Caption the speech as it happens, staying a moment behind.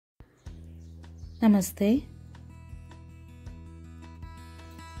ನಮಸ್ತೆ.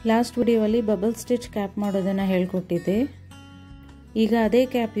 ಲಾಸ್ಟ್ ವಿಡಿಯೋದಲ್ಲಿ bubble stitch cap ಮಾಡೋದನ್ನು ಹೇಳ್ಕೊಟ್ಟಿದ್ದೆ. ಈಗ ಅದೇ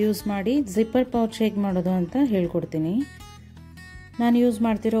ಕ್ಯಾಪ್ ಯೂಸ್ ಮಾಡಿ ಜಿಪ್ಪರ್ ಪೌಚ್ ಹೇಗೆ ಮಾಡೋದು ಅಂತ ಹೇಳ್ಕೊಡ್ತೀನಿ. ನಾನು ಯೂಸ್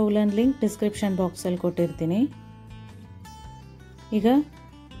ಮಾಡ್ತಿರೋ ಉಲನ್ ಲಿಂಕ್ ಡಿಸ್ಕ್ರಿಪ್ಷನ್ ಬಾಕ್ಸಲ್ಲಿ ಕೊಟ್ಟಿರ್ತೀನಿ. ಈಗ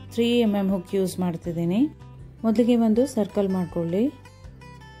 3mm ಹುಕ್ ಯೂಸ್ ಮಾಡ್ತಿದ್ದೀನಿ. ಮೊದಲಿಗೆ ಒಂದು ಸರ್ಕಲ್ ಮಾಡ್ಕೊಳ್ಳಿ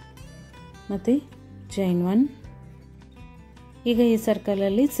ಮತ್ತು ಚೈನ್ 1. ಈಗ ಈ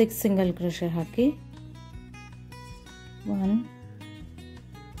ಸರ್ಕಲಲ್ಲಿ 6 ಸಿಂಗಲ್ ಕ್ರೋಶೆ ಹಾಕಿ 1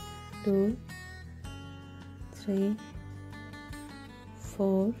 2 3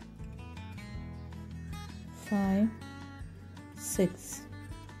 4 5 6.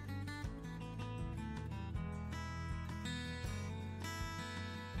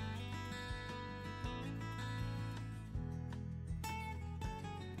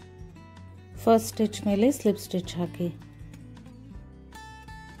 ಫಸ್ಟ್ ಸ್ಟಿಚ್ ಮೇಲೆ ಸ್ಲಿಪ್ ಸ್ಟಿಚ್ ಹಾಕಿ.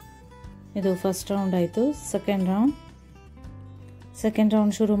 ಇದು ಫಸ್ಟ್ ರೌಂಡ್ ಆಯಿತು. ಸೆಕೆಂಡ್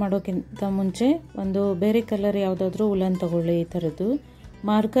ರೌಂಡ್ ಶುರು ಮಾಡೋಕ್ಕಿಂತ ಮುಂಚೆ ಒಂದು ಬೇರೆ ಕಲರ್ ಯಾವುದಾದ್ರೂ ಉಲನ್ ತಗೊಳ್ಳಿ. ಈ ಥರದ್ದು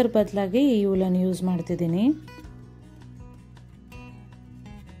ಮಾರ್ಕರ್ ಬದಲಾಗಿ ಈ ಉಲನ್ ಯೂಸ್ ಮಾಡ್ತಿದ್ದೀನಿ.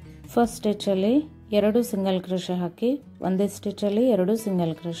 ಫಸ್ಟ್ ಸ್ಟಿಚಲ್ಲಿ 2 ಸಿಂಗಲ್ ಕ್ರೋಶೆ ಹಾಕಿ, ಒಂದೇ ಸ್ಟಿಚಲ್ಲಿ 2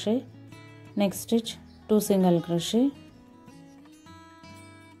 single crochet, next stitch 2 single crochet,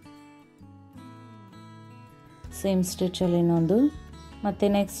 same ಸ್ಟಿಚಲ್ಲಿ ಇನ್ನೊಂದು, ಮತ್ತು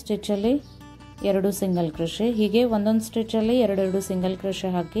ನೆಕ್ಸ್ಟ್ ಸ್ಟಿಚಲ್ಲಿ 2 ಸಿಂಗಲ್ ಕ್ರೋಶೆ. ಹೀಗೆ ಒಂದೊಂದು ಸ್ಟಿಚಲ್ಲಿ 2 ಸಿಂಗಲ್ ಕ್ರೋಶೆ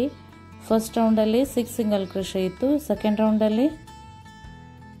ಹಾಕಿ. ಫಸ್ಟ್ ರೌಂಡಲ್ಲಿ 6 ಸಿಂಗಲ್ ಕ್ರೋಶೆ ಇತ್ತು, ಸೆಕೆಂಡ್ ರೌಂಡಲ್ಲಿ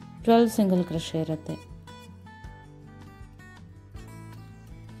 12 ಸಿಂಗಲ್ ಕ್ರೋಶೆ ಇರುತ್ತೆ.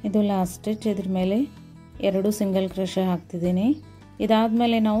 ಇದು ಲಾಸ್ಟ್ ಸ್ಟಿಚ್. ಇದ್ರ ಮೇಲೆ 2 ಸಿಂಗಲ್ ಕ್ರೋಶೆ ಹಾಕ್ತಿದ್ದೀನಿ.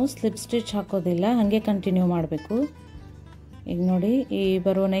 ಇದಾದಮೇಲೆ ನಾವು ಸ್ಲಿಪ್ ಸ್ಟಿಚ್ ಹಾಕೋದಿಲ್ಲ, ಹಾಗೆ ಕಂಟಿನ್ಯೂ ಮಾಡಬೇಕು. ಈಗ ನೋಡಿ, ಈ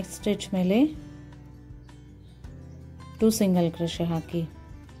ಬರೋ ನೆಕ್ಸ್ಟ್ ಸ್ಟಿಚ್ ಮೇಲೆ 2 ಸಿಂಗಲ್ ಕ್ರೋಶೆ ಹಾಕಿ.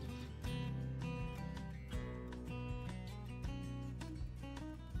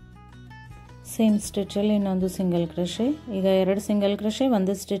 ಸೇಮ್ ಸ್ಟಿಚಲ್ಲಿ ಇನ್ನೊಂದು ಸಿಂಗಲ್ ಕ್ರೋಶೆ. ಈಗ 2 ಸಿಂಗಲ್ ಕ್ರೋಶೆ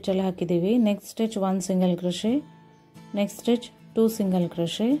ಒಂದೇ ಸ್ಟಿಚಲ್ಲಿ ಹಾಕಿದ್ದೀವಿ. Next stitch 1 single crochet, next stitch 2 single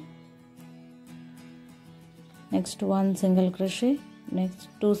crochet, next 1 single crochet, next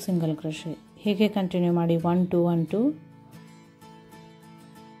 2 single crochet. ಹೀಗೆ ಕಂಟಿನ್ಯೂ ಮಾಡಿ 1 2 1 2.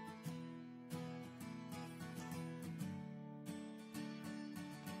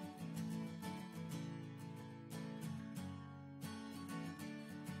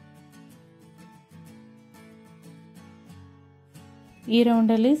 ಈ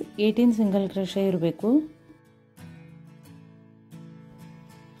ರೌಂಡಲ್ಲಿ 18 ಸಿಂಗಲ್ ಕ್ರೋಶೆ ಇರಬೇಕು.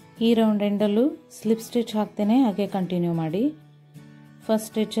 ಈ ರೌಂಡ್ ಎಂಡಲ್ಲೂ ಸ್ಲಿಪ್ ಸ್ಟಿಚ್ ಹಾಕ್ತೇನೆ, ಹಾಗೆ ಕಂಟಿನ್ಯೂ ಮಾಡಿ. ಫಸ್ಟ್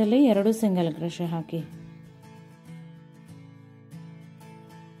ಸ್ಟಿಚಲ್ಲಿ 2 ಸಿಂಗಲ್ ಕ್ರೋಶೆ ಹಾಕಿ,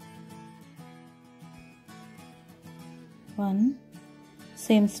 1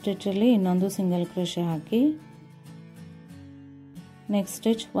 ಸೇಮ್ ಸ್ಟಿಚಲ್ಲಿ ಇನ್ನೊಂದು ಸಿಂಗಲ್ ಕ್ರೋಶೆ ಹಾಕಿ, next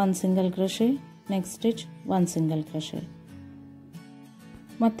stitch 1 single crochet, next stitch 1 single crochet,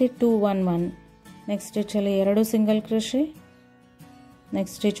 ಮತ್ತು 2 1 1. Next ಸ್ಟಿಚಲ್ಲಿ 2 single crochet,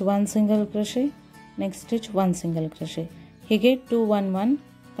 next stitch 1 single crochet, next stitch 1 single crochet. ಹೀಗೆ 2 1 1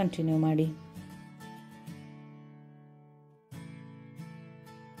 continue ಮಾಡಿ.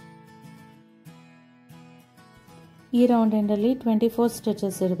 ಈ ರೌಂಡ್ ಎಂಡಲ್ಲಿ 24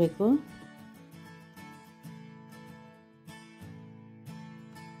 ಸ್ಟಿಚಸ್ ಇರಬೇಕು.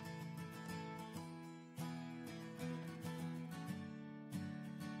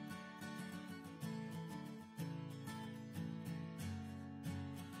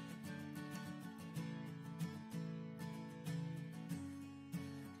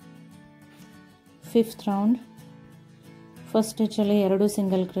 Fifth round. First ಸ್ಟಿಚಲ್ಲಿ 2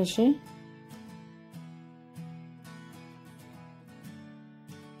 single crochet,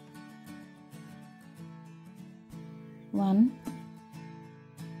 1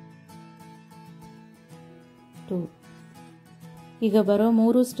 2. ಈಗ ಬರೋ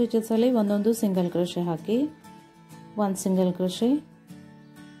 3 ಸ್ಟಿಚಸಲ್ಲಿ ಒಂದೊಂದು single crochet ಹಾಕಿ. 1 single crochet,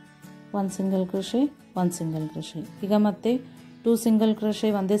 1 single crochet, 1 single crochet. ಈಗ ಮತ್ತೆ 2 ಸಿಂಗಲ್ ಕ್ರೋಶೆ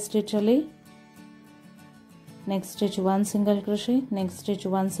ಒಂದೇ ಸ್ಟಿಚಲ್ಲಿ, next stitch 1 single crochet, next stitch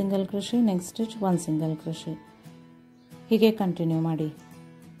 1 single crochet, next stitch 1 single crochet. ಹೀಗೆ ಕಂಟಿನ್ಯೂ ಮಾಡಿ.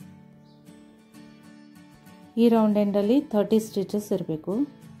 ಈ ರೌಂಡ್ ಎಂಡಲ್ಲಿ 30 ಸ್ಟಿಚಸ್ ಇರಬೇಕು.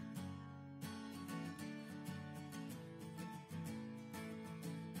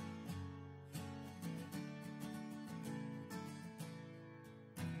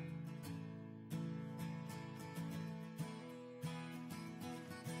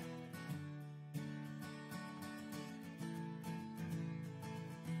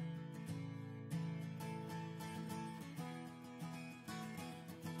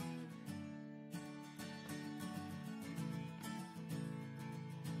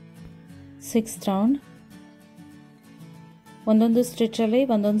 6th ರೌಂಡ್ ಒಂದೊಂದು ಸ್ಟಿಚ್ಚಲ್ಲಿ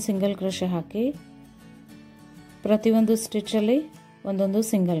ಒಂದೊಂದು ಸಿಂಗಲ್ ಕ್ರೋಶೆ ಹಾಕಿ ಪ್ರತಿಯೊಂದು ಸ್ಟಿಚ್ಚಲ್ಲಿ ಒಂದೊಂದು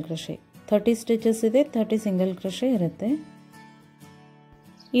ಸಿಂಗಲ್ ಕ್ರೋಶೆ 30 ಸ್ಟಿಚಸ್ ಇದೆ 30 ಸಿಂಗಲ್ ಕ್ರೋಶೆ ಇರುತ್ತೆ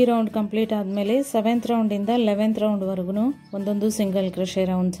ಈ ರೌಂಡ್ ಕಂಪ್ಲೀಟ್ ಆದಮೇಲೆ 7th ರೌಂಡಿಂದ 11th ರೌಂಡ್ವರೆಗೂ ಒಂದೊಂದು ಸಿಂಗಲ್ ಕ್ರೋಶೆ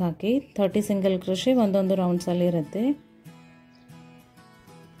ರೌಂಡ್ಸ್ ಹಾಕಿ 30 ಸಿಂಗಲ್ ಕ್ರೋಶೆ ಒಂದೊಂದು ರೌಂಡ್ಸಲ್ಲಿ ಇರುತ್ತೆ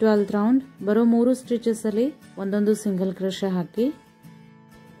 12th ರೌಂಡ್ ಬರೋ 3 ಸ್ಟಿಚಸಲ್ಲಿ ಒಂದೊಂದು ಸಿಂಗಲ್ ಕ್ರೋಶೆ ಹಾಕಿ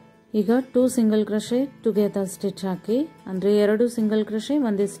ಈಗ 2 ಸಿಂಗಲ್ ಕ್ರೋಶೆ ಟುಗೆದರ್ ಸ್ಟಿಚ್ ಹಾಕಿ ಅಂದರೆ 2 ಸಿಂಗಲ್ ಕ್ರೋಶೆ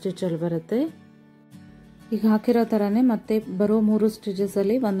ಒಂದೇ ಸ್ಟಿಚಲ್ಲಿ ಬರುತ್ತೆ ಈಗ ಹಾಕಿರೋ ಥರನೇ ಮತ್ತೆ ಬರೋ 3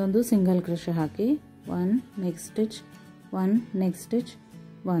 ಸ್ಟಿಚಸಲ್ಲಿ ಒಂದೊಂದು ಸಿಂಗಲ್ ಕ್ರೋಶೆ ಹಾಕಿ 1 ನೆಕ್ಸ್ಟ್ ಸ್ಟಿಚ್ 1 ನೆಕ್ಸ್ಟ್ ಸ್ಟಿಚ್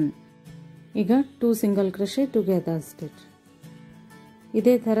 1 ಈಗ 2 ಸಿಂಗಲ್ ಕ್ರೋಶೆ ಟುಗೆದರ್ ಸ್ಟಿಚ್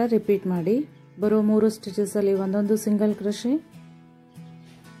ಇದೇ ಥರ ರಿಪೀಟ್ ಮಾಡಿ ಬರೋ 3 ಸ್ಟಿಚಸಲ್ಲಿ ಒಂದೊಂದು single crochet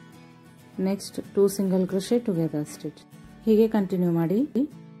next 2 single crochet together stitch ಹೀಗೆ ಕಂಟಿನ್ಯೂ ಮಾಡಿ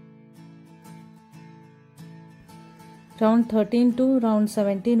ರೌಂಡ್ 13 ಟು ರೌಂಡ್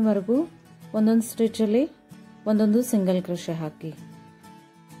 17 ವರೆಗೂ ಒಂದೊಂದು ಸ್ಟಿಚಲ್ಲಿ ಒಂದೊಂದು ಸಿಂಗಲ್ ಕ್ರೋಶೆ ಹಾಕಿ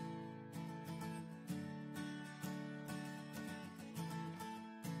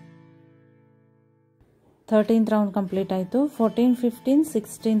ಥರ್ಟೀನ್ತ್ ರೌಂಡ್ ಕಂಪ್ಲೀಟ್ ಆಯಿತು 14 15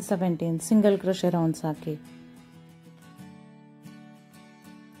 16 17 ಸಿಂಗಲ್ ಕ್ರೋಶೆ ರೌಂಡ್ಸ್ ಹಾಕಿ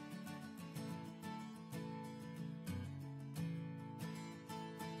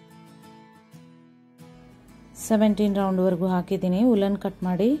ಸೆವೆಂಟೀನ್ ರೌಂಡ್ವರೆಗೂ ಹಾಕಿದ್ದೀನಿ ಉಲನ್ ಕಟ್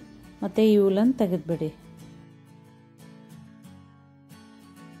ಮಾಡಿ ಮತ್ತೆ ಈ ಉಲನ್ ತೆಗೆದುಬಿಡಿ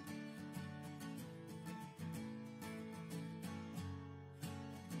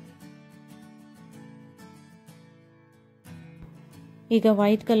ಈಗ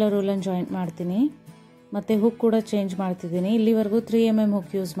ವೈಟ್ ಕಲರ್ ಉಲನ್ ಜಾಯಿಂಟ್ ಮಾಡ್ತೀನಿ ಮತ್ತೆ ಹುಕ್ ಕೂಡ ಚೇಂಜ್ ಮಾಡ್ತಿದ್ದೀನಿ ಇಲ್ಲಿವರೆಗೂ 3 mm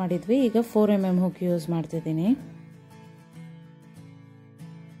ಹುಕ್ ಯೂಸ್ ಮಾಡಿದ್ವಿ ಈಗ 4 mm ಹುಕ್ ಯೂಸ್ ಮಾಡ್ತಿದ್ದೀನಿ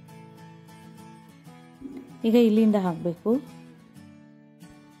ಈಗ ಇಲ್ಲಿಂದ ಹಾಕಬೇಕು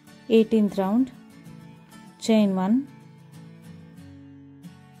 18th round chain 1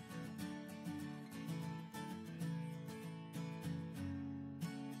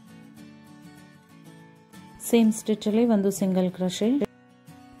 same stitch ಅಲ್ಲಿ ಒಂದು ಸಿಂಗಲ್ ಕ್ರೋಶೆ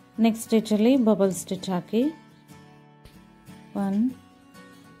ನೆಕ್ಸ್ಟ್ ಸ್ಟಿಚ್ ಅಲ್ಲಿ ಬಬಲ್ ಸ್ಟಿಚ್ ಹಾಕಿ 1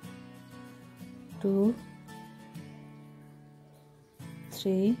 2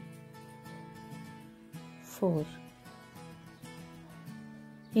 3 4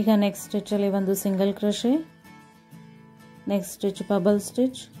 ಈಗ ನೆಕ್ಸ್ಟ್ ಸ್ಟಿಚ್ ಅಲ್ಲಿ ಒಂದು single crochet next stitch bubble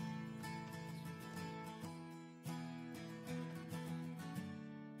stitch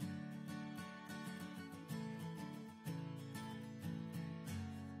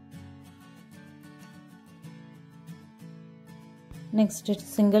next stitch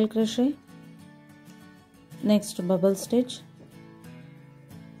single crochet next bubble stitch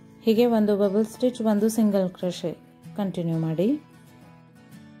ಹೀಗೆ ಒಂದು ಬಬಲ್ ಸ್ಟಿಚ್ ಒಂದು ಸಿಂಗಲ್ ಕ್ರೋಶೆ ಕಂಟಿನ್ಯೂ ಮಾಡಿ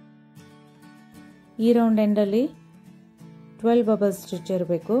ಈ ರೌಂಡ್ ಎಂಡಲ್ಲಿ 12 ಬಬಲ್ ಸ್ಟಿಚ್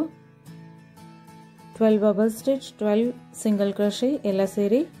ಇರಬೇಕು 12 ಬಬಲ್ ಸ್ಟಿಚ್ 12 ಸಿಂಗಲ್ ಕ್ರೋಶೆ ಎಲ್ಲ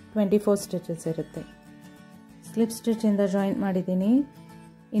ಸೇರಿ 24 ಸ್ಟಿಚಸ್ ಇರುತ್ತೆ ಸ್ಲಿಪ್ ಸ್ಟಿಚ್ ಇಂದ ಜಾಯಿಂಟ್ ಮಾಡಿದ್ದೀನಿ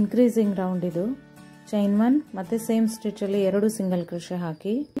ಇನ್ಕ್ರೀಸಿಂಗ್ ರೌಂಡ್ ಇದು ಚೈನ್ 1 ಮತ್ತೆ ಸೇಮ್ ಸ್ಟಿಚ್ ಅಲ್ಲಿ 2 ಸಿಂಗಲ್ ಕ್ರೋಶೆ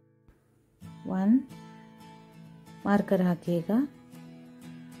ಹಾಕಿ 1 ಮಾರ್ಕರ್ ಹಾಕಿ ಈಗ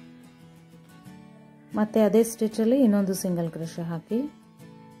ಮತ್ತೆ ಅದೇ ಸ್ಟಿಚ್ ಅಲ್ಲಿ ಇನ್ನೊಂದು ಸಿಂಗಲ್ ಕ್ರೋಶೆ ಹಾಕಿ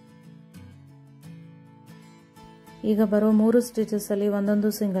ಈಗ ಬರೋ 3 ಸ್ಟಿಚಸ್ ಅಲ್ಲಿ ಒಂದೊಂದು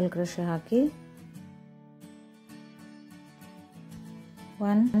ಸಿಂಗಲ್ ಕ್ರೋಶೆ ಹಾಕಿ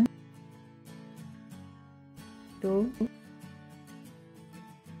 1 2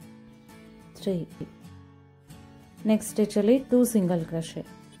 3 ನೆಕ್ಸ್ಟ್ ಸ್ಟಿಚ್ ಅಲ್ಲಿ 2 ಸಿಂಗಲ್ ಕ್ರೋಶೆ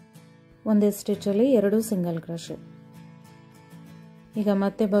ಒಂದೇ ಸ್ಟಿಚ್ ಅಲ್ಲಿ 2 ಸಿಂಗಲ್ ಕ್ರೋಶೆ ಈಗ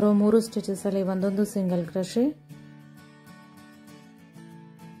ಮತ್ತೆ ಬರೋ 3 ಸ್ಟಿಚಸ್ ಅಲ್ಲಿ ಒಂದೊಂದು single crochet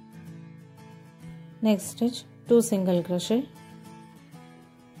next stitch 2 single crochet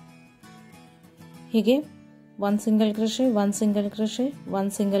ಹೀಗೆ 1 single crochet 1 single crochet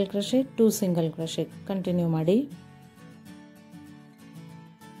 1 single crochet 2 single crochet continue ಮಾಡಿ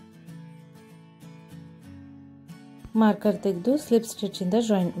ಮಾರ್ಕರ್ ತೆಗೆದು ಸ್ಲಿಪ್ ಸ್ಟಿಚ್ ಇಂದ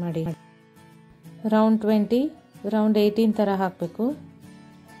ಜಾಯಿಂಟ್ ಮಾಡಿ ರೌಂಡ್ 20 ರೌಂಡ್ 18 ತರ ಹಾಕಬೇಕು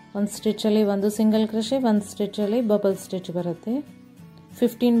ಒಂದು ಸ್ಟಿಚ್ ಅಲ್ಲಿ ಒಂದು ಸಿಂಗಲ್ ಕ್ರೋಶೆ ಒಂದು ಸ್ಟಿಚ್ ಅಲ್ಲಿ ಬಬಲ್ ಸ್ಟಿಚ್ ಬರುತ್ತೆ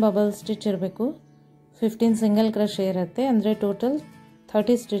 15 ಬಬಲ್ ಸ್ಟಿಚ್ ಇರಬೇಕು 15 ಸಿಂಗಲ್ ಕ್ರೋಶೆ ಇರುತ್ತೆ ಅಂದ್ರೆ ಟೋಟಲ್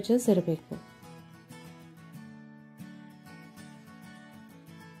 30 ಸ್ಟಿಚಸ್ ಇರಬೇಕು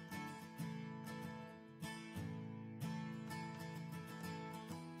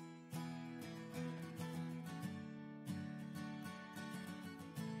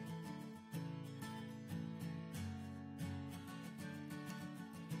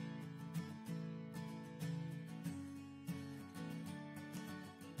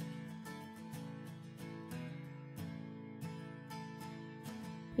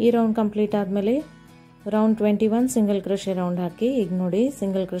ಈ ರೌಂಡ್ ಕಂಪ್ಲೀಟ್ ಆದಮೇಲೆ ರೌಂಡ್ 21 ಸಿಂಗಲ್ ಕ್ರೋಶೆ ರೌಂಡ್ ಹಾಕಿ. ಈಗ ನೋಡಿ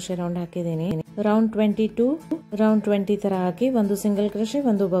ಸಿಂಗಲ್ ಕ್ರೋಶೆ ರೌಂಡ್ ಹಾಕಿದ್ದೀನಿ. ರೌಂಡ್ 22 ರೌಂಡ್ 20 ತರ ಹಾಕಿ ಒಂದು ಸಿಂಗಲ್ ಕ್ರೋಶೆ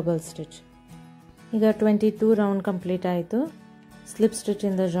ಒಂದು ಬಬಲ್ ಸ್ಟಿಚ್. ಈಗ 22 ರೌಂಡ್ ಕಂಪ್ಲೀಟ್ ಆಯಿತು. ಸ್ಲಿಪ್ ಸ್ಟಿಚ್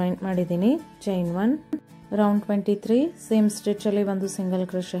ಇಂದ ಜಾಯಿಂಟ್ ಮಾಡಿದ್ದೀನಿ. ಚೈನ್ 1. ರೌಂಡ್ 23 ಸೇಮ್ ಸ್ಟಿಚ್ ಅಲ್ಲಿ ಒಂದು ಸಿಂಗಲ್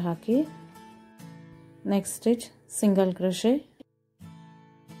ಕ್ರೋಶೆ ಹಾಕಿ. Next stitch single crochet.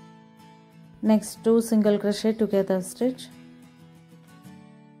 Next 2 single crochet together stitch.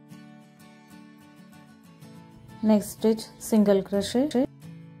 next stitch single crochet,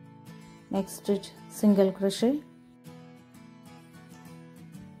 next stitch single crochet.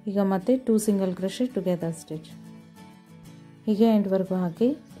 ಈಗ ಮತ್ತೆ 2 single crochet together stitch. ಹೀಗೆ end ವರೆಗೂ ಹಾಕಿ.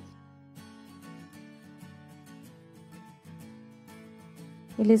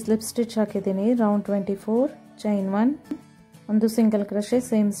 ಇಲ್ಲಿ slip stitch ಹಾಕಿದ್ದೀನಿ. Round 24 chain 1 ಒಂದು single crochet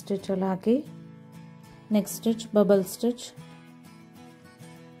same stitch ಅಲ್ಲಿ ಹಾಕಿ. Next stitch bubble stitch.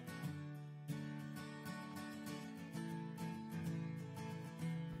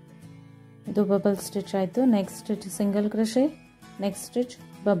 ಇದು bubble stitch ಆಯಿತು. Next stitch single crochet, next stitch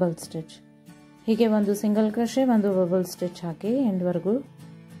bubble stitch. ಹೀಗೆ ಒಂದು ಸಿಂಗಲ್ ಕ್ರೋಶೆ ಒಂದು ಬಬಲ್ ಸ್ಟಿಚ್ ಹಾಕಿ ಎಂಡ್ವರೆಗೂ.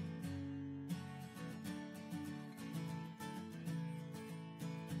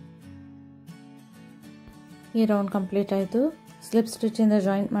 ಈ ರೌಂಡ್ ಕಂಪ್ಲೀಟ್ ಆಯಿತು. ಸ್ಲಿಪ್ ಸ್ಟಿಚ್ಚಿಂದ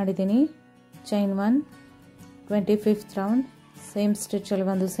ಜಾಯಿಂಟ್ ಮಾಡಿದ್ದೀನಿ. ಚೈನ್ 1 25th ರೌಂಡ್ ಸೇಮ್ ಸ್ಟಿಚ್ಚಲ್ಲಿ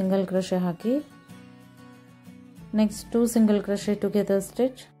ಒಂದು ಸಿಂಗಲ್ ಕ್ರೋಶೆ ಹಾಕಿ. Next 2 single crochet together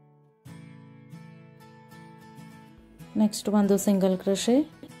stitch. Next ಒಂದು single crochet,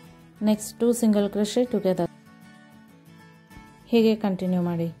 next 2 single crochet together. ಹೀಗೆ continue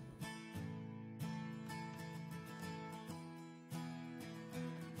ಮಾಡಿ.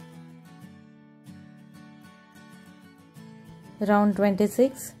 ರೌಂಡ್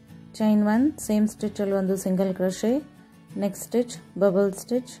 26 ಚೈನ್ 1 ಸೇಮ್ ಸ್ಟಿಚ್ ಅಲ್ಲಿ ಒಂದು single crochet. Next stitch bubble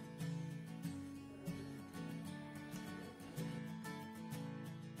stitch.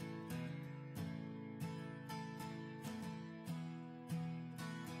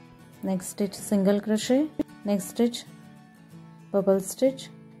 Next stitch single crochet, next stitch bubble stitch.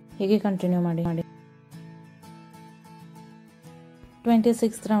 ಹೀಗೆ continue ಮಾಡಿ.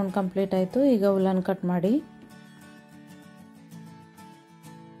 26th round complete ಆಯಿತು. ಈಗ woollen cut ಮಾಡಿ.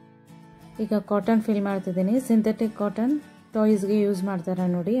 ಈಗ ಕಾಟನ್ ಫಿಲ್ ಮಾಡ್ತಿದ್ದೀನಿ. ಸಿಂಥೆಟಿಕ್ ಕಾಟನ್ ಟಾಯ್ಸ್ಗೆ ಯೂಸ್ ಮಾಡ್ತಾರೆ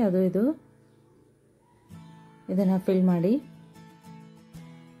ನೋಡಿ, ಅದು ಇದು. ಇದನ್ನು ಫಿಲ್ ಮಾಡಿ.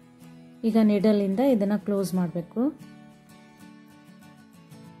 ಈಗ ನೀಡಲಿಂದ ಇದನ್ನು ಕ್ಲೋಸ್ ಮಾಡಬೇಕು.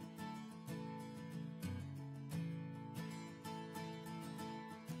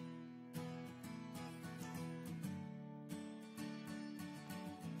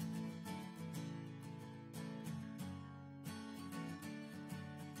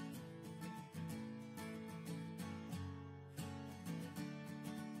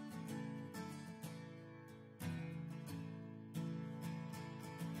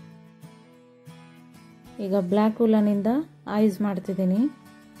 ಈಗ ಬ್ಲ್ಯಾಕ್ ಉಲ್ಲನಿಂದ ಐಸ್ ಮಾಡ್ತಿದ್ದೀನಿ.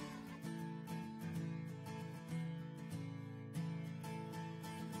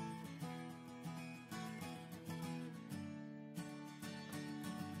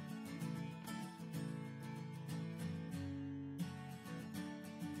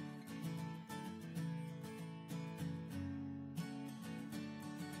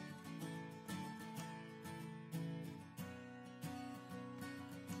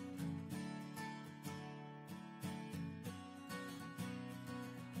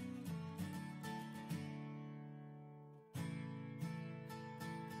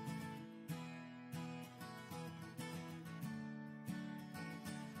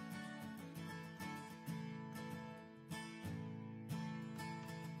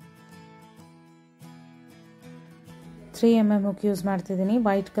 ತ್ರೀ mm ಹುಕ್ ಯೂಸ್ ಮಾಡ್ತಿದ್ದೀನಿ.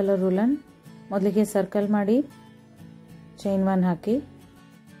 White colour woollen. ಮೊದಲಿಗೆ ಸರ್ಕಲ್ ಮಾಡಿ ಚೈನ್ 1 ಹಾಕಿ.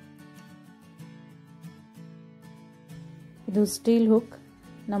 ಇದು ಸ್ಟೀಲ್ ಹುಕ್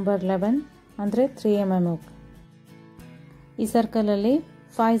ನಂಬರ್ 11 ಅಂದರೆ 3 mm ಹುಕ್. ಈ ಸರ್ಕಲಲ್ಲಿ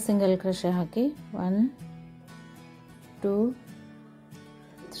 5 ಸಿಂಗಲ್ ಕ್ರೋಶೆ ಹಾಕಿ. 1 2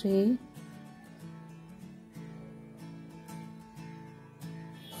 3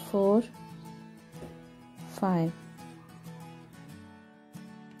 4 5.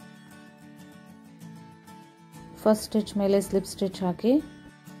 ಫಸ್ಟ್ ಸ್ಟಿಚ್ ಮೇಲೆ ಸ್ಲಿಪ್ ಸ್ಟಿಚ್ ಹಾಕಿ.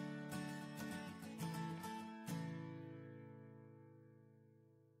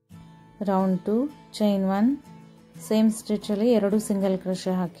 ರೌಂಡ್ 2 ಚೈನ್ 1 ಸೇಮ್ ಸ್ಟಿಚ್ ಅಲ್ಲಿ 2 ಸಿಂಗಲ್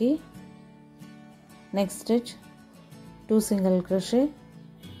ಕ್ರೋಶೆ ಹಾಕಿ. Next stitch 2 single crochet,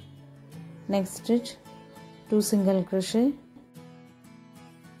 next stitch 2 single crochet,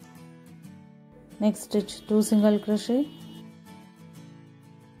 next stitch 2 single crochet,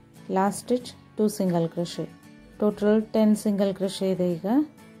 last stitch 2 single crochet. Total 10 single crochet ಇದೆ. ಈಗ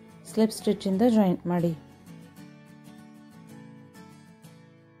slip ಸ್ಟಿಚ್ಚಿಂದ joint ಮಾಡಿ.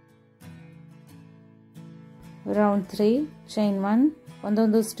 Round 3 chain 1,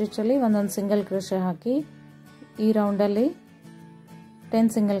 ಒಂದೊಂದು ಸ್ಟಿಚ್ಚಲ್ಲಿ ಒಂದೊಂದು single crochet ಹಾಕಿ. ಈ ರೌಂಡಲ್ಲಿ 10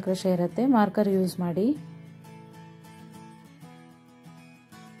 single crochet ಇರುತ್ತೆ. Marker use ಮಾಡಿ.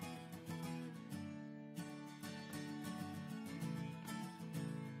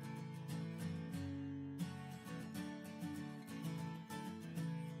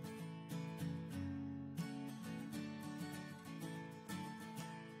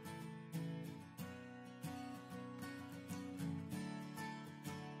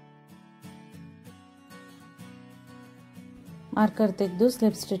 Marker ತೆಗೆದು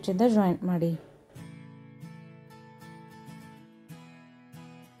slip ಸ್ಟಿಚ್ಚಿಂದ joint ಮಾಡಿ.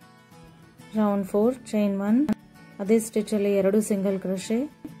 ರೌಂಡ್ 4 ಚೈನ್ 1, ಅದೇ ಸ್ಟಿಚ್ಚಲ್ಲಿ 2 ಸಿಂಗಲ್ ಕ್ರೋಶೆ.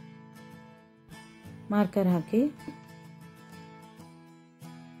 ಮಾರ್ಕರ್ ಹಾಕಿ.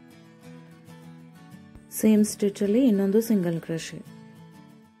 ಸೇಮ್ ಸ್ಟಿಚ್ಚಲ್ಲಿ ಇನ್ನೊಂದು single crochet.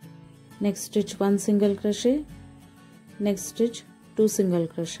 Next stitch 1 single crochet. Next stitch 2 single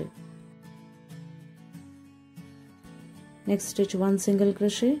crochet. Next stitch 1 single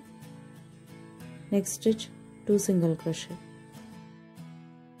crochet. Next stitch 2 single crochet.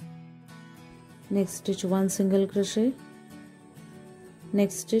 Next stitch 1 single crochet.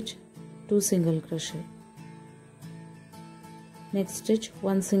 Next stitch 2 single crochet. Next stitch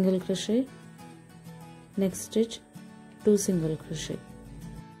 1 single crochet. Next stitch 2 single crochet.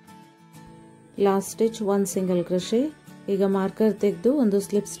 Last stitch 1 single crochet. ಈಗ marker ತೆಗೆದು ಒಂದು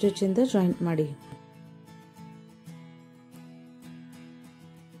slip stitch ಇಂದ joint ಮಾಡಿ.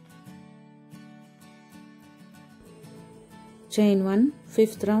 Chain 1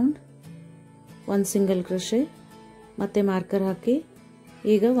 5th round 1 single crochet. ಮತ್ತೆ marker ಹಾಕಿ.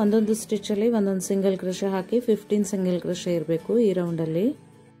 ಈಗ ಒಂದೊಂದು ಸ್ಟಿಚ್ಚಲ್ಲಿ ಒಂದೊಂದು single crochet ಹಾಕಿ 15 single crochet ಇರಬೇಕು ಈ ರೌಂಡಲ್ಲಿ.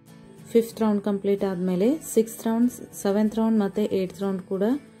 5th ರೌಂಡ್ ಕಂಪ್ಲೀಟ್ ಆದಮೇಲೆ 6th ರೌಂಡ್ 7th ರೌಂಡ್ ಮತ್ತು 8th ರೌಂಡ್ ಕೂಡ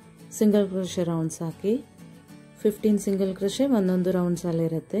ಸಿಂಗಲ್ ಕ್ರೋಶೆ ರೌಂಡ್ಸ್ ಹಾಕಿ. 15 ಸಿಂಗಲ್ ಕ್ರೋಶೆ ಒಂದೊಂದು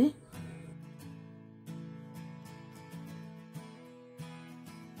ರೌಂಡ್ಸಲ್ಲಿರುತ್ತೆ.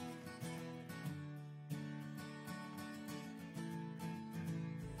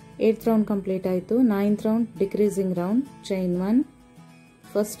 ಏಯ್ತ್ ರೌಂಡ್ ಕಂಪ್ಲೀಟ್ ಆಯಿತು. 9th round decreasing round. Chain 1,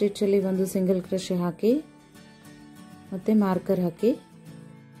 first ಸ್ಟಿಚ್ಚಲ್ಲಿ ಒಂದು ಸಿಂಗಲ್ ಕ್ರೋಶೆ ಹಾಕಿ ಮತ್ತೆ ಮಾರ್ಕರ್ ಹಾಕಿ.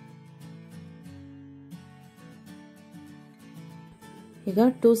 ಈಗ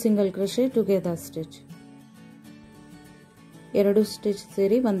 2 single crochet together stitch. 2 stitch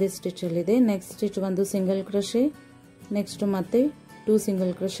ಸೇರಿ ಒಂದೇ ಸ್ಟಿಚ್ಚಲ್ಲಿದೆ. ನೆಕ್ಸ್ಟ್ ಸ್ಟಿಚ್ ಒಂದು ಸಿಂಗಲ್ ಕ್ರೋಶೆ. ನೆಕ್ಸ್ಟ್ ಮತ್ತೆ 2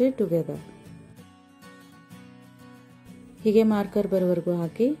 ಸಿಂಗಲ್ ಕ್ರೋಶೆ ಟುಗೆದರ್. ಹೀಗೆ ಮಾರ್ಕರ್ ಬರೋವರೆಗೂ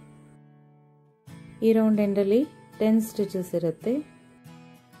ಹಾಕಿ. ಈ ರೌಂಡ್ ಎಂಡಲ್ಲಿ 10 ಸ್ಟಿಚಸ್ ಇರುತ್ತೆ.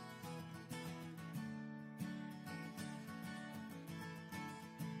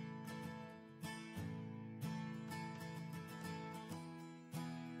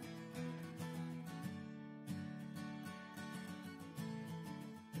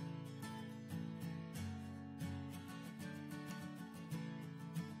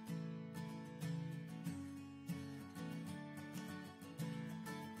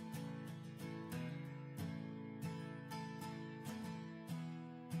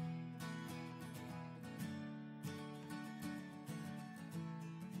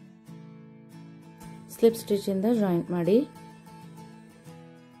 ಸ್ಲಿಪ್ ಸ್ಟಿಚ್ ಇಂದ ಜಾಯಿಂಟ್ ಮಾಡಿ.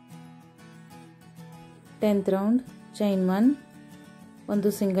 10th ರೌಂಡ್ ಚೈನ್ 1, ಒಂದು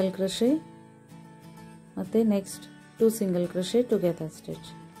ಸಿಂಗಲ್ ಕ್ರೋಶೆ ಮತ್ತೆ next 2 single crochet together stitch.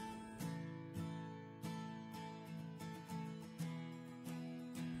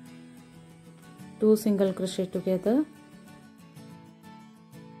 Two single crochet together,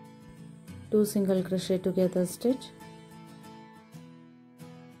 2 single crochet together stitch.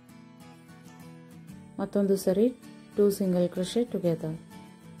 ಮತ್ತೊಂದು ಸರಿ 2 single crochet together.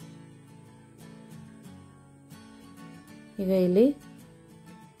 ಈಗ ಇಲ್ಲಿ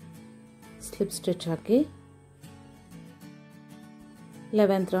ಸ್ಲಿಪ್ ಸ್ಟಿಚ್ ಹಾಕಿ.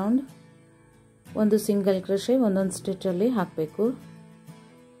 11th ರೌಂಡ್ ಒಂದು ಸಿಂಗಲ್ ಕ್ರೋಶೆ ಒಂದೊಂದು ಸ್ಟಿಚ್ ಅಲ್ಲಿ ಹಾಕಬೇಕು.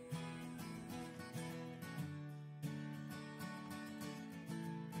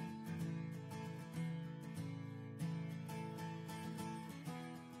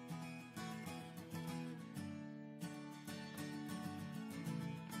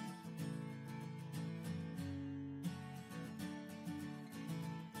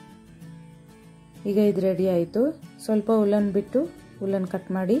 ಈಗ ಇದು ರೆಡಿ ಆಯಿತು. ಸ್ವಲ್ಪ ಉಲ್ಲನ್ ಬಿಟ್ಟು ಉಲ್ಲನ್ ಕಟ್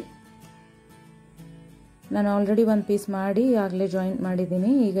ಮಾಡಿ. ನಾನು ಆಲ್ರೆಡಿ ಒಂದು ಪೀಸ್ ಮಾಡಿ ಆಗಲೇ ಜಾಯಿಂಟ್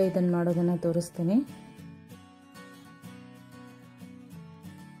ಮಾಡಿದ್ದೀನಿ. ಈಗ ಇದನ್ನು ಮಾಡೋದನ್ನು ತೋರಿಸ್ತೀನಿ.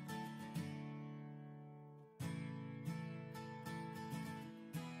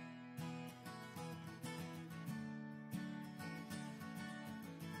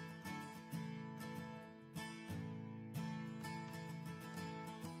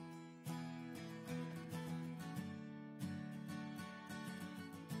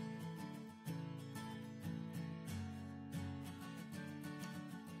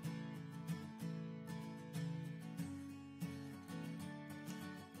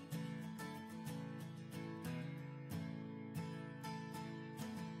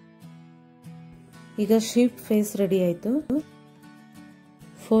 ಈಗ ಶೀಪ್ ಫೇಸ್ ರೆಡಿ ಆಯಿತು.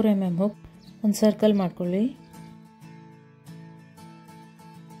 4 mm ಹುಕ್, ಒಂದು ಸರ್ಕಲ್ ಮಾಡ್ಕೊಳ್ಳಿ.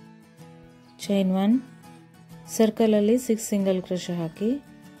 ಚೈನ್ 1, ಸರ್ಕಲಲ್ಲಿ 6 ಸಿಂಗಲ್ ಕ್ರೋಶೆ ಹಾಕಿ.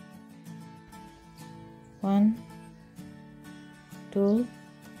 1 2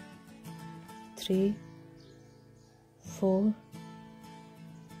 3 4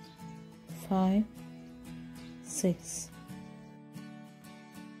 5 6.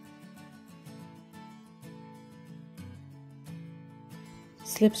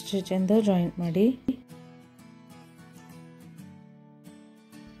 ಸ್ಲಿಪ್ ಸ್ಟಿಚ್ ಇಂದ ಜಾಯಿಂಟ್ ಮಾಡಿ.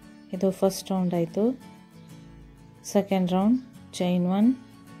 ಇದು ಫಸ್ಟ್ ರೌಂಡ್ ಆಯಿತು. ಸೆಕೆಂಡ್ ರೌಂಡ್ ಚೈನ್ 1,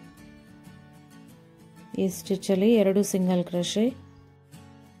 ಈ ಸ್ಟಿಚಲ್ಲಿ 2 single crochet.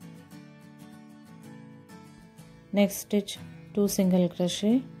 Next stitch 2 single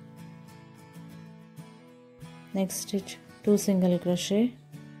crochet. Next stitch 2 single crochet.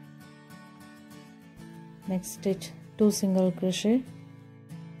 Next stitch 2 single crochet.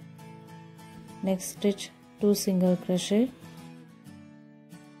 Next stitch 2 single crochet.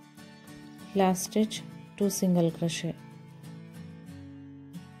 Last stitch 2 single crochet.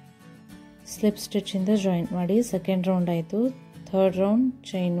 Slip stitch in the joint ಮಾಡಿ. Second round ಆಯಿತು. Third round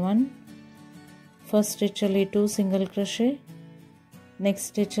chain 1. First stitch ಅಲ್ಲಿ 2 single crochet. Next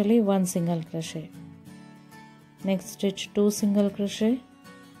stitch ಅಲ್ಲಿ 1 single crochet. Next stitch 2 single crochet.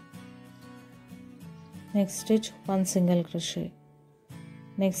 Next stitch 1 single crochet.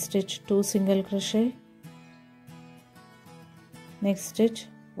 Next stitch 2 single crochet. Next stitch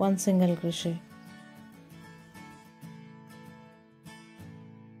 1 single crochet.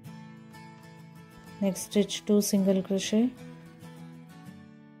 Next stitch 2 single crochet.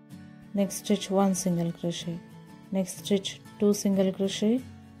 Next stitch 1 single crochet. Next stitch 2 single crochet.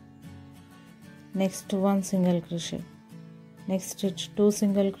 Next 1 single crochet. Next stitch 2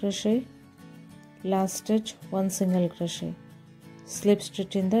 single crochet. Last stitch 1 single crochet. Slip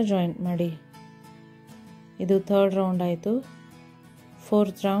ಸ್ಟಿಚ್ಚಿಂದ joint ಮಾಡಿ. ಇದು third round ಆಯಿತು.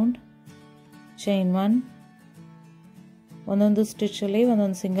 Fourth round chain 1, ಒಂದೊಂದು ಸ್ಟಿಚ್ಚಲ್ಲಿ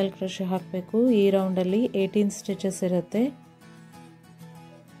ಒಂದೊಂದು single crochet ಹಾಕಬೇಕು. ಈ ರೌಂಡಲ್ಲಿ 18 stitches ಇರುತ್ತೆ.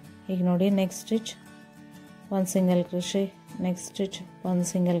 ಈಗ ನೋಡಿ, next stitch 1 single crochet, next stitch 1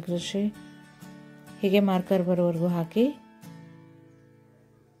 single crochet, ಹೀಗೆ ಮಾರ್ಕರ್ ಬರೋವರೆಗೂ ಹಾಕಿ.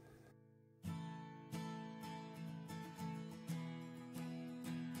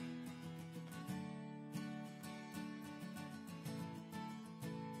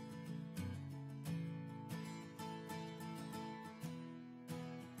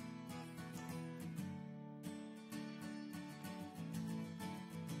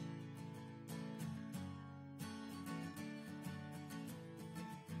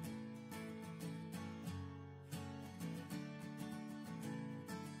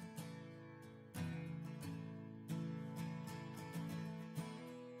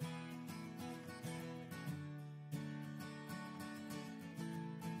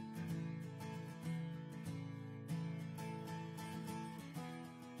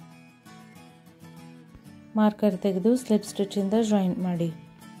 ಮಾರ್ಕರ್ ತೆಗೆದು ಸ್ಲಿಪ್ ಸ್ಟಿಚ್ಚಿಂದ ಜಾಯಿಂಟ್ ಮಾಡಿ.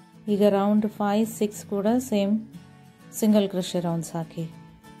 ಈಗ ರೌಂಡ್ 5, 6 ಕೂಡ ಸೇಮ್ ಸಿಂಗಲ್ ಕ್ರೋಶೆ ರೌಂಡ್ಸ್ ಹಾಕಿ.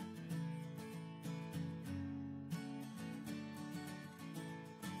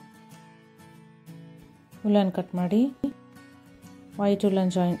 ಉಲ್ಲನ್ ಕಟ್ ಮಾಡಿ. ವೈಟ್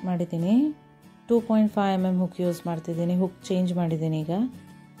ಉಲ್ಲನ್ ಜಾಯಿಂಟ್ ಮಾಡಿದ್ದೀನಿ. 2.5 mm ಹುಕ್ ಯೂಸ್ ಮಾಡ್ತಿದ್ದೀನಿ. ಹುಕ್ ಚೇಂಜ್ ಮಾಡಿದ್ದೀನಿ.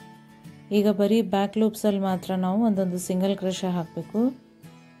 ಈಗ ಬರೀ ಬ್ಯಾಕ್ ಲೂಪ್ಸಲ್ಲಿ ಮಾತ್ರ ನಾವು ಒಂದೊಂದು ಸಿಂಗಲ್ ಕ್ರೋಶೆ ಹಾಕಬೇಕು.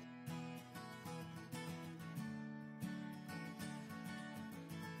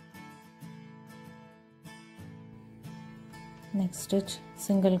 Next stitch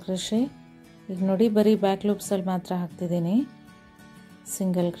single crochet. ಈಗ ನೋಡಿ, ಬರೀ ಬ್ಯಾಕ್ ಲೂಪ್ಸಲ್ಲಿ ಮಾತ್ರ ಹಾಕ್ತಿದ್ದೀನಿ.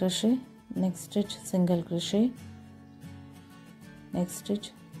 Single crochet, next stitch single crochet, next stitch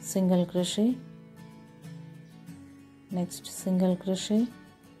single crochet, next single crochet,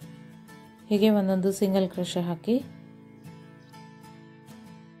 ಹೀಗೆ ಒಂದೊಂದು ಸಿಂಗಲ್ ಕ್ರೋಶೆ ಹಾಕಿ.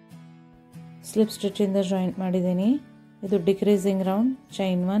 ಸ್ಲಿಪ್ ಸ್ಟಿಚ್ಚಿಂದ ಜಾಯಿಂಟ್ ಮಾಡಿದ್ದೀನಿ. ಇದು ಡಿಕ್ರೀಸಿಂಗ್ ರೌಂಡ್.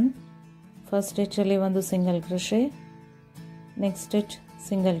 ಚೈನ್ 1, ಫಸ್ಟ್ ಸ್ಟಿಚ್ಚಲ್ಲಿ ಒಂದು single crochet, next stitch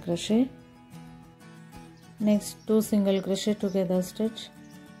single crochet, next 2 single crochet together stitch,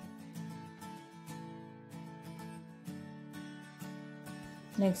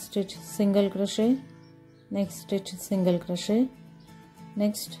 next stitch single crochet, next stitch single crochet,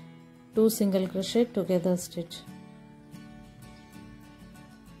 next 2 single crochet together stitch.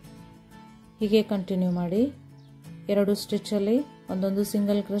 ಹೀಗೆ continue ಮಾಡಿ. 2 ಸ್ಟಿಚ್ಚಲ್ಲಿ ಒಂದೊಂದು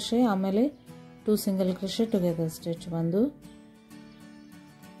single crochet, ಆಮೇಲೆ 2 single crochet together stitch. ಒಂದು,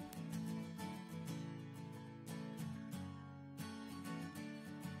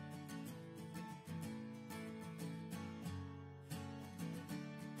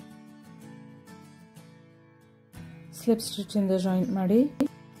 slip ಸ್ಟಿಚ್ಚಿಂದ joint ಮಾಡಿ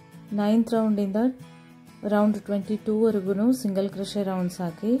 9th ರೌಂಡಿಂದ round 22ವರೆಗೂ single crochet rounds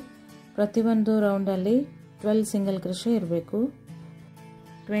ಹಾಕಿ ಪ್ರತಿಯೊಂದು ರೌಂಡಲ್ಲಿ 12 single crochet ಇರಬೇಕು.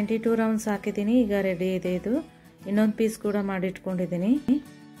 22 rounds ಹಾಕಿದ್ದೀನಿ. ಈಗ ರೆಡಿ ಇದೆ. ಇದು ಇನ್ನೊಂದು ಪೀಸ್ ಕೂಡ ಮಾಡಿಟ್ಕೊಂಡಿದ್ದೀನಿ.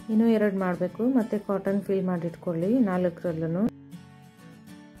 ಇನ್ನೂ 2 ಮಾಡಬೇಕು. ಮತ್ತು ಕಾಟನ್ ಫಿಲ್ ಮಾಡಿಟ್ಕೊಳ್ಳಿ 4ರಲ್ಲೂ.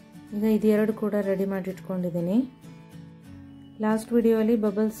 ಈಗ ಇದು 2 ಕೂಡ ರೆಡಿ ಮಾಡಿಟ್ಕೊಂಡಿದ್ದೀನಿ. ಲಾಸ್ಟ್ ವಿಡಿಯೋಲಿ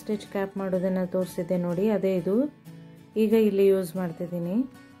ಬಬಲ್ ಸ್ಟಿಚ್ ಕ್ಯಾಪ್ ಮಾಡೋದನ್ನು ತೋರಿಸಿದ್ದೆ ನೋಡಿ, ಅದೇ ಇದು. ಈಗ ಇಲ್ಲಿ ಯೂಸ್ ಮಾಡ್ತಿದ್ದೀನಿ.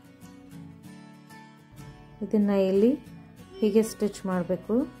 ಇದನ್ನು ಇಲ್ಲಿ ಹೀಗೆ ಸ್ಟಿಚ್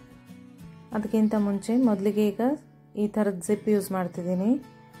ಮಾಡಬೇಕು. ಅದಕ್ಕಿಂತ ಮುಂಚೆ ಮೊದಲಿಗೆ ಈಗ ಈ ಥರದ ಜಿಪ್ ಯೂಸ್ ಮಾಡ್ತಿದ್ದೀನಿ.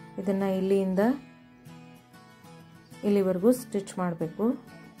 ಇದನ್ನು ಇಲ್ಲಿಂದ ಇಲ್ಲಿವರೆಗೂ ಸ್ಟಿಚ್ ಮಾಡಬೇಕು.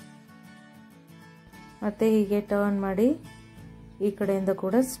 ಮತ್ತು ಹೀಗೆ ಟರ್ನ್ ಮಾಡಿ ಈ ಕಡೆಯಿಂದ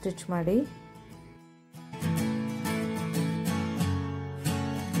ಕೂಡ ಸ್ಟಿಚ್ ಮಾಡಿ.